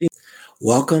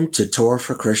Welcome to Torah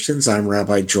for Christians. I'm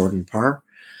Rabbi Jordan Parr.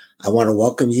 I want to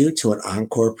welcome you to an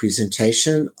encore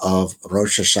presentation of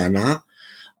Rosh HaShanah.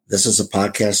 This is a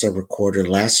podcast I recorded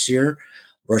last year.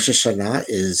 Rosh HaShanah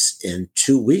is in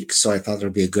 2 weeks, so I thought it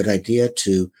would be a good idea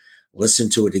to listen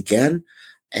to it again,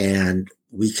 and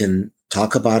we can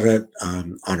talk about it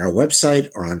on our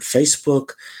website or on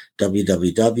Facebook,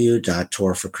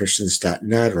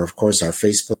 www.torahforchristians.net, or of course our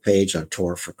Facebook page on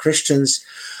Torah for Christians.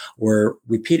 We're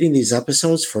repeating these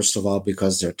episodes, first of all,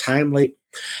 because they're timely,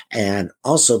 and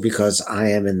also because I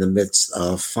am in the midst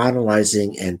of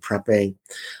finalizing and prepping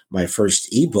my first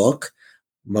ebook,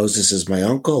 Moses is My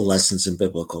Uncle, Lessons in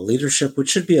Biblical Leadership, which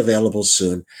should be available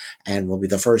soon and will be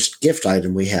the first gift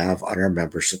item we have on our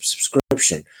membership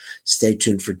subscription. Stay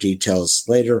tuned for details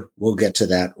later. We'll get to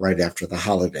that right after the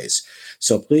holidays.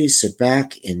 So please sit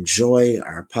back, enjoy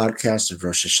our podcast of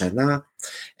Rosh Hashanah.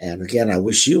 And again, I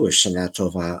wish you a Shana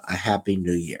Tova, a Happy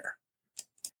New Year.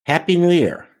 Happy New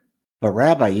Year. But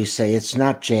Rabbi, you say it's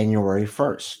not January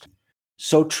 1st.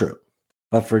 So true.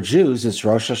 But for Jews, it's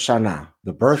Rosh Hashanah,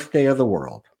 the birthday of the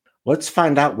world. Let's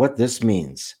find out what this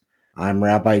means. I'm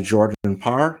Rabbi Jordan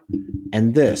Parr,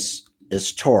 and this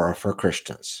is Torah for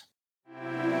Christians.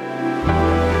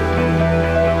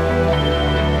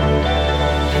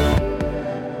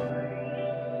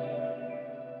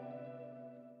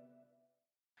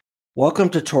 Welcome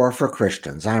to Torah for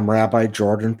Christians. I'm Rabbi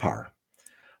Jordan Parr.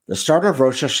 The start of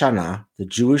Rosh Hashanah, the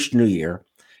Jewish New Year,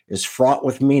 is fraught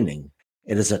with meaning.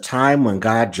 It is a time when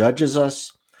God judges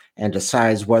us and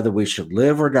decides whether we should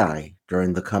live or die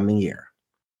during the coming year.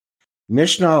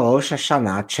 Mishnah Rosh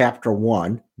Hashanah, chapter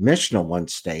 1, Mishnah 1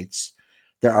 states,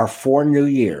 there are 4 new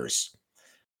years.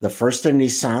 The first of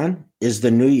Nisan is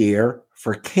the new year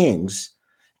for kings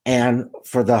and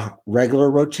for the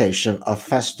regular rotation of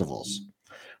festivals.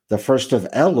 The first of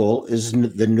Elul is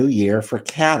the new year for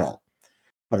cattle.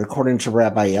 But according to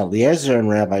Rabbi Eliezer and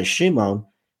Rabbi Shimon,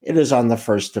 it is on the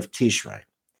first of Tishrei.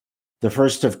 The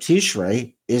first of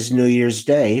Tishrei is New Year's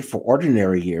Day for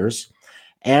ordinary years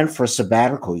and for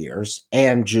sabbatical years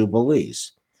and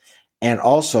jubilees, and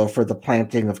also for the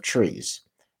planting of trees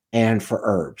and for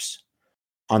herbs.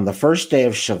 On the first day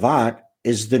of Shavat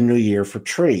is the new year for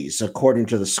trees, according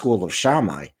to the school of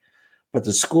Shammai, but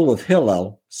the school of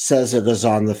Hillel says it is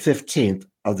on the 15th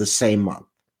of the same month.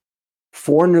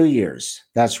 4 new years.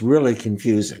 That's really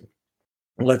confusing.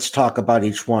 Let's talk about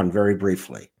each one very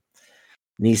briefly.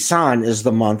 Nisan is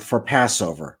the month for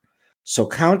Passover, so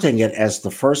counting it as the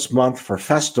first month for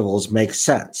festivals makes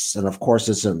sense, and of course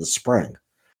it's in the spring.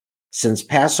 Since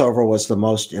Passover was the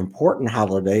most important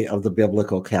holiday of the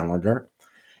biblical calendar,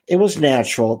 it was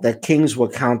natural that kings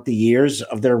would count the years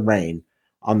of their reign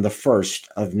on the first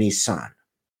of Nisan.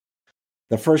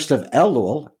 The first of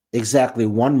Elul, exactly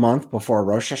 1 month before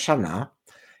Rosh Hashanah,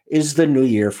 is the new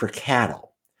year for cattle.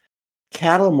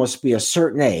 Cattle must be a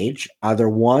certain age, either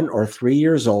 1 or 3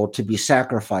 years old, to be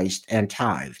sacrificed and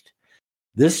tithed.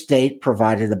 This date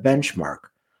provided a benchmark.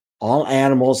 All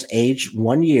animals aged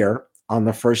 1 year on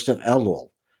the first of Elul,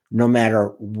 no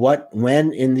matter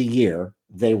when in the year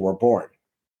they were born.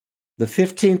 The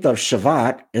 15th of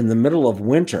Shavat, in the middle of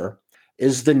winter,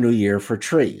 is the new year for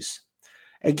trees.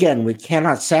 Again, we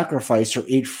cannot sacrifice or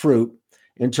eat fruit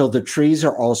until the trees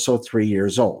are also 3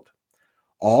 years old.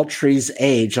 All trees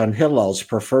age on Hillel's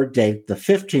preferred date, the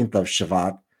 15th of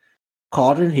Shavat,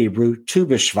 called in Hebrew Tu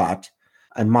B'Shvat,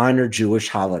 a minor Jewish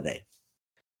holiday.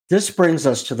 This brings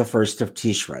us to the first of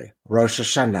Tishrei, Rosh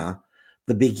Hashanah,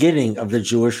 the beginning of the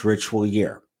Jewish ritual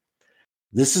year.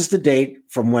 This is the date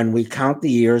from when we count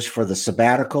the years for the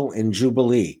sabbatical and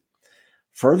jubilee.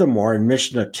 Furthermore, in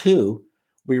Mishnah 2,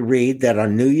 we read that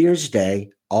on New Year's Day,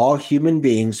 all human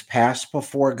beings pass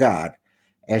before God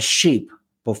as sheep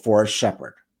before a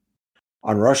shepherd.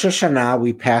 On Rosh Hashanah,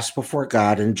 we pass before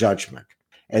God in judgment,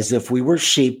 as if we were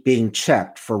sheep being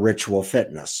checked for ritual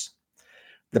fitness.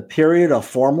 The period of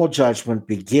formal judgment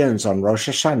begins on Rosh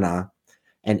Hashanah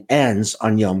and ends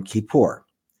on Yom Kippur.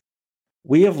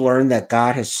 We have learned that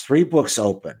God has 3 books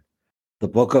open: the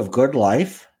book of good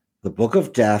life, the book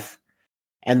of death,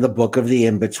 and the book of the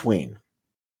in-between.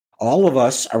 All of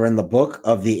us are in the book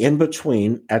of the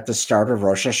in-between at the start of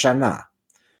Rosh Hashanah.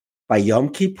 By Yom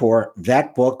Kippur,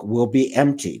 that book will be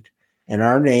emptied, and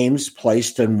our names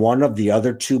placed in one of the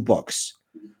other 2 books.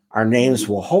 Our names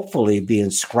will hopefully be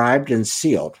inscribed and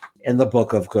sealed in the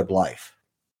book of good life.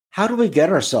 How do we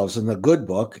get ourselves in the good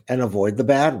book and avoid the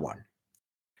bad one?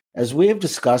 As we have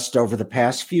discussed over the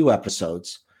past few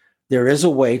episodes, there is a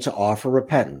way to offer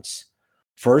repentance,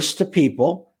 first to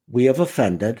people we have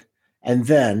offended, and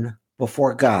then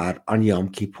before God on Yom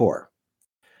Kippur.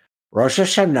 Rosh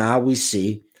Hashanah, we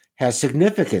see, has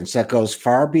significance that goes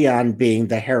far beyond being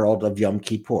the herald of Yom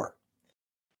Kippur.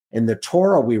 In the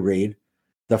Torah we read,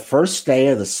 the first day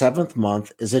of the 7th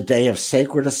month is a day of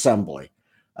sacred assembly,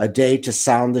 a day to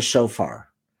sound the shofar.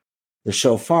 The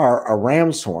shofar, a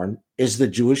ram's horn, is the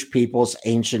Jewish people's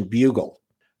ancient bugle.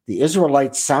 The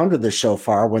Israelites sounded the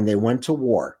shofar when they went to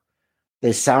war.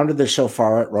 They sounded the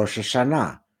shofar at Rosh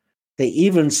HaShanah. They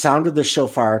even sounded the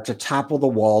shofar to topple the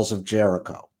walls of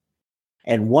Jericho.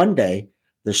 And one day,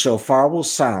 the shofar will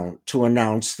sound to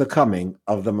announce the coming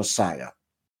of the Messiah.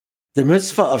 The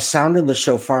mitzvah of sounding the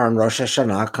shofar on Rosh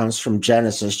Hashanah comes from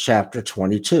Genesis chapter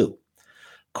 22,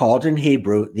 called in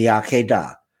Hebrew the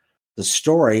Akedah, the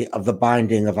story of the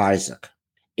binding of Isaac.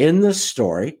 In this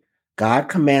story, God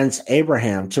commands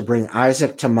Abraham to bring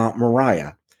Isaac to Mount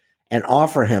Moriah and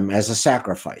offer him as a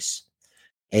sacrifice.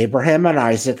 Abraham and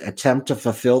Isaac attempt to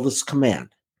fulfill this command.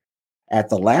 At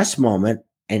the last moment,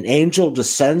 an angel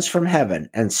descends from heaven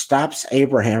and stops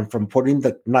Abraham from putting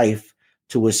the knife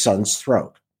to his son's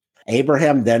throat.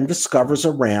 Abraham then discovers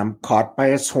a ram caught by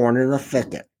its horn in a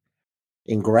thicket.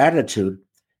 In gratitude,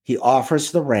 he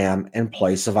offers the ram in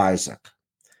place of Isaac.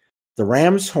 The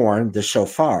ram's horn, the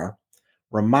shofar,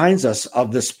 reminds us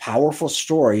of this powerful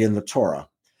story in the Torah,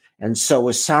 and so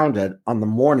is sounded on the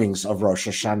mornings of Rosh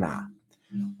Hashanah.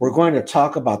 We're going to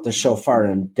talk about the shofar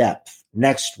in depth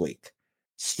next week.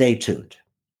 Stay tuned.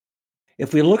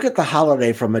 If we look at the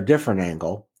holiday from a different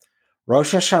angle,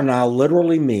 Rosh Hashanah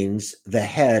literally means the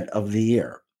head of the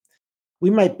year.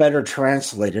 We might better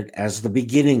translate it as the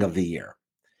beginning of the year.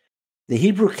 The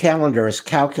Hebrew calendar is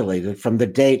calculated from the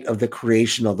date of the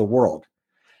creation of the world,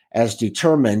 as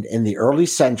determined in the early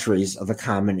centuries of the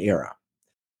Common Era.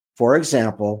 For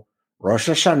example, Rosh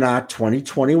Hashanah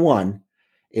 2021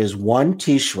 is 1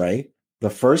 Tishrei,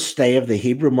 the first day of the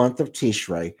Hebrew month of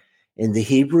Tishrei, in the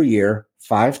Hebrew year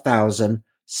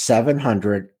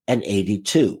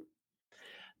 5782.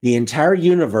 The entire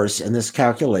universe in this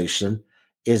calculation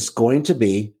is going to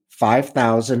be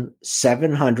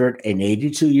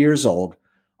 5,782 years old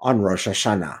on Rosh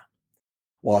Hashanah.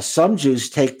 While some Jews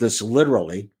take this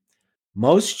literally,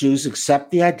 most Jews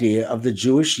accept the idea of the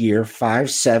Jewish year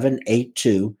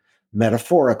 5782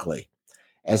 metaphorically,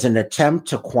 as an attempt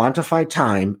to quantify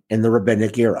time in the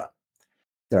rabbinic era.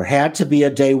 There had to be a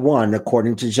day one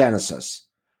according to Genesis.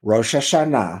 Rosh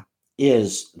Hashanah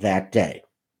is that day.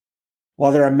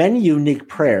 While there are many unique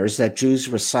prayers that Jews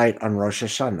recite on Rosh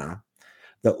Hashanah,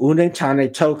 the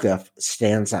Unetane Tokef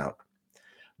stands out.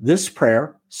 This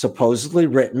prayer, supposedly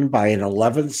written by an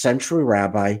 11th century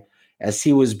rabbi as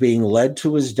he was being led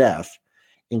to his death,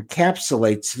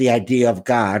 encapsulates the idea of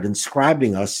God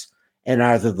inscribing us in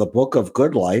either the book of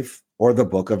good life or the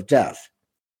book of death.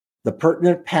 The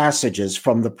pertinent passages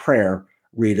from the prayer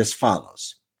read as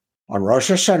follows. On Rosh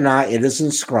Hashanah it is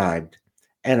inscribed,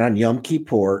 and on Yom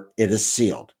Kippur it is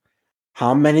sealed.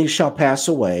 How many shall pass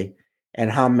away,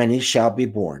 and how many shall be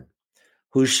born?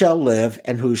 Who shall live,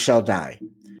 and who shall die?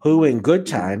 Who in good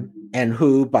time, and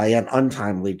who by an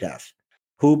untimely death?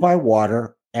 Who by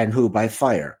water, and who by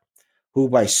fire? Who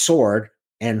by sword,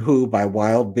 and who by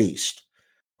wild beast?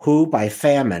 Who by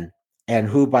famine, and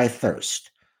who by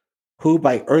thirst? Who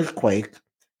by earthquake,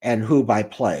 and who by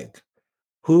plague?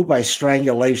 Who by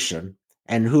strangulation,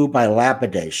 and who by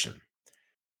lapidation?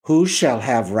 Who shall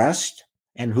have rest,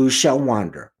 and who shall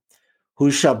wander? Who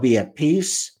shall be at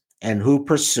peace, and who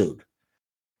pursued?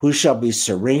 Who shall be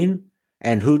serene,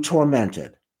 and who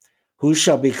tormented? Who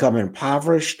shall become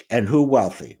impoverished, and who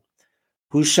wealthy?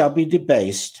 Who shall be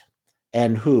debased,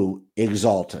 and who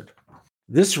exalted?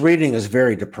 This reading is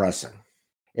very depressing.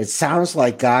 It sounds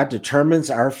like God determines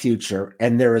our future,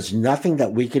 and there is nothing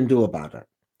that we can do about it.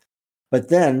 But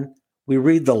then we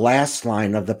read the last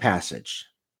line of the passage.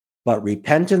 But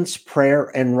repentance,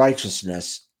 prayer, and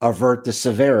righteousness avert the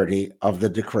severity of the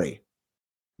decree.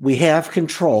 We have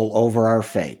control over our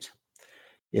fate.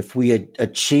 If we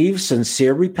achieve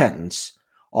sincere repentance,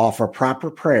 offer proper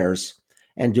prayers,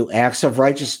 and do acts of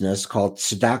righteousness called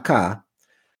tzedakah,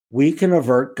 we can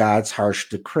avert God's harsh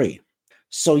decree.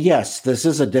 So yes, this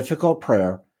is a difficult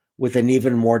prayer with an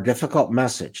even more difficult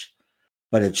message,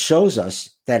 but it shows us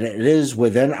that it is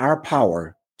within our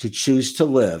power to choose to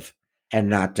live and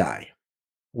not die.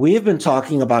 We have been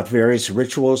talking about various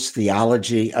rituals,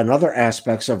 theology, and other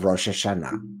aspects of Rosh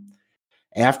Hashanah.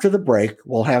 After the break,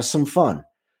 we'll have some fun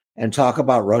and talk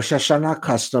about Rosh Hashanah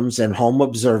customs and home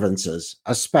observances,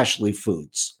 especially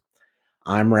foods.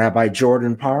 I'm Rabbi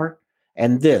Jordan Parr,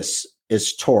 and this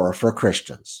is Torah for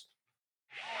Christians.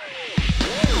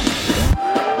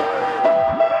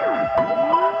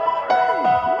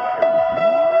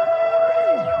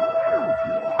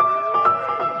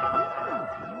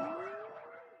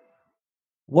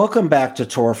 Welcome back to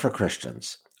Torah for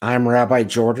Christians. I'm Rabbi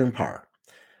Jordan Parr.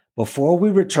 Before we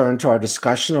return to our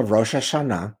discussion of Rosh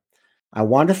HaShanah, I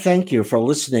want to thank you for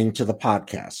listening to the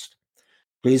podcast.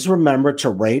 Please remember to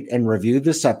rate and review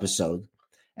this episode,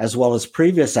 as well as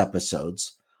previous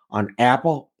episodes, on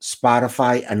Apple,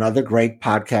 Spotify, and other great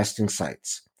podcasting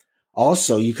sites.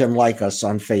 Also, you can like us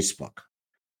on Facebook.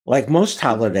 Like most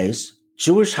holidays,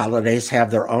 Jewish holidays have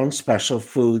their own special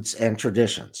foods and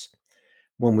traditions.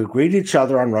 When we greet each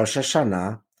other on Rosh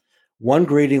Hashanah, one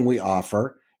greeting we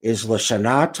offer is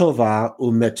L'Shana Tova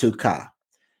U'Metuka.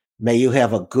 May you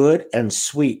have a good and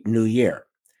sweet new year.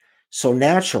 So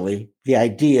naturally, the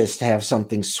idea is to have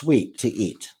something sweet to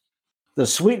eat. The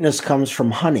sweetness comes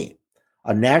from honey,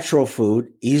 a natural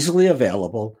food easily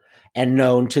available and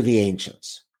known to the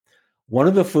ancients. One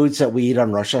of the foods that we eat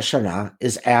on Rosh Hashanah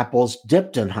is apples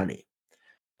dipped in honey.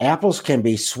 Apples can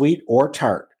be sweet or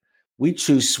tart. We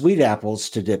choose sweet apples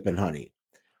to dip in honey.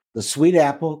 The sweet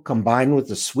apple combined with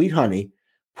the sweet honey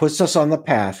puts us on the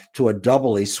path to a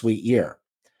doubly sweet year.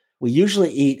 We usually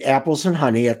eat apples and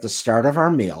honey at the start of our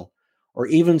meal, or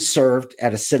even served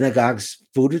at a synagogue's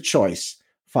food of choice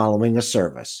following a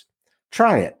service.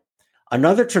 Try it.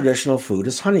 Another traditional food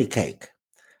is honey cake.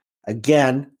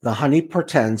 Again, the honey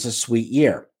portends a sweet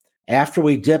year. After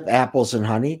we dip apples in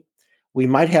honey, we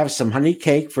might have some honey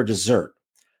cake for dessert.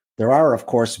 There are, of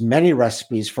course, many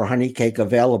recipes for honey cake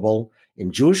available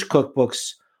in Jewish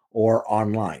cookbooks or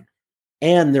online.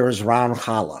 And there is round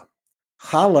challah.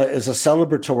 Challah is a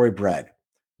celebratory bread,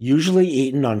 usually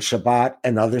eaten on Shabbat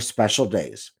and other special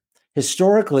days.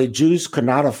 Historically, Jews could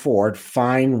not afford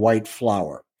fine white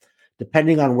flour.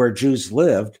 Depending on where Jews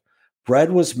lived,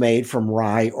 bread was made from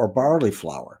rye or barley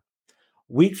flour.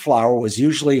 Wheat flour was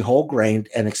usually whole-grained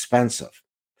and expensive.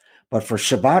 But for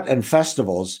Shabbat and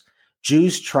festivals,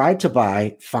 Jews tried to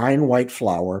buy fine white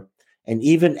flour and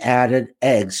even added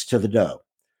eggs to the dough.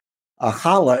 A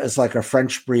challah is like a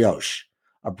French brioche,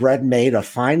 a bread made of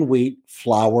fine wheat,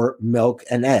 flour, milk,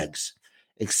 and eggs,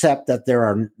 except that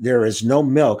there is no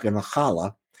milk in a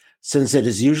challah, since it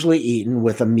is usually eaten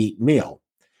with a meat meal,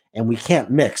 and we can't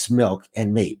mix milk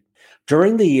and meat.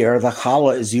 During the year, the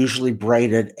challah is usually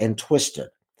braided and twisted.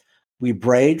 We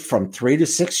braid from 3 to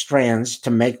 6 strands to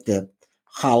make the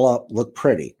challah look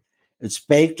pretty. It's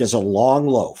baked as a long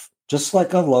loaf, just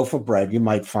like a loaf of bread you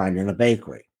might find in a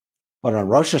bakery. But on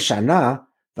Rosh Hashanah,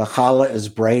 the challah is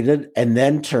braided and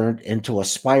then turned into a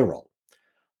spiral.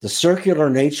 The circular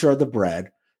nature of the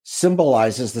bread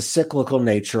symbolizes the cyclical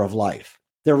nature of life.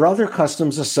 There are other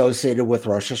customs associated with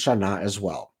Rosh Hashanah as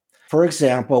well. For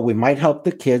example, we might help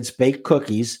the kids bake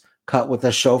cookies cut with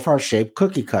a shofar-shaped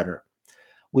cookie cutter.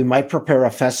 We might prepare a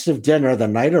festive dinner the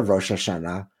night of Rosh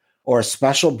Hashanah or a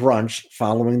special brunch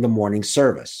following the morning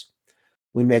service.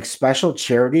 We make special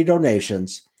charity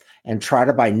donations and try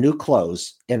to buy new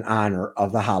clothes in honor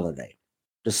of the holiday.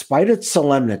 Despite its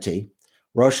solemnity,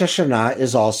 Rosh Hashanah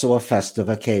is also a festive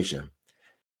occasion.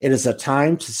 It is a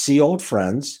time to see old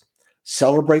friends,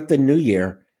 celebrate the new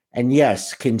year, and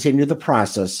yes, continue the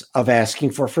process of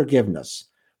asking for forgiveness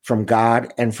from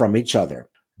God and from each other.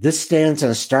 This stands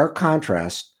in stark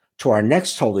contrast to our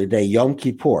next holy day, Yom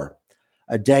Kippur,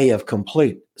 a day of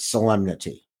complete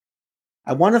solemnity.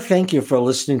 I want to thank you for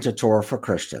listening to Torah for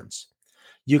Christians.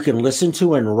 You can listen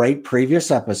to and rate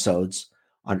previous episodes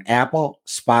on Apple,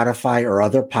 Spotify, or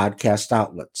other podcast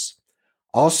outlets.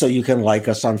 Also, you can like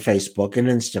us on Facebook and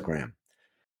Instagram.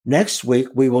 Next week,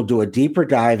 we will do a deeper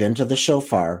dive into the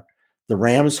shofar, the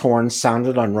ram's horn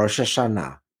sounded on Rosh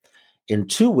Hashanah. In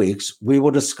 2 weeks, we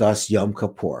will discuss Yom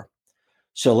Kippur.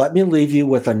 So let me leave you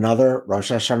with another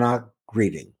Rosh Hashanah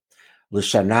greeting.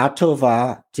 L'Shana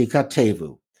Tova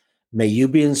Tikatevu. May you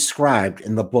be inscribed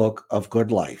in the book of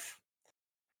good life.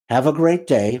 Have a great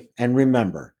day, and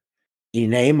remember,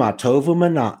 Inei Matovu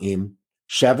Mana'im,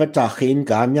 Shevet Achim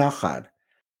Gam Yachad,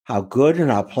 how good and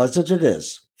how pleasant it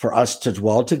is for us to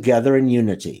dwell together in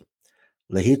unity.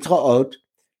 Lehitraot,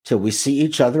 till we see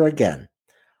each other again.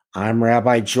 I'm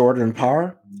Rabbi Jordan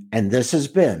Parr, and this has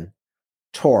been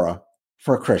Torah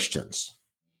for Christians.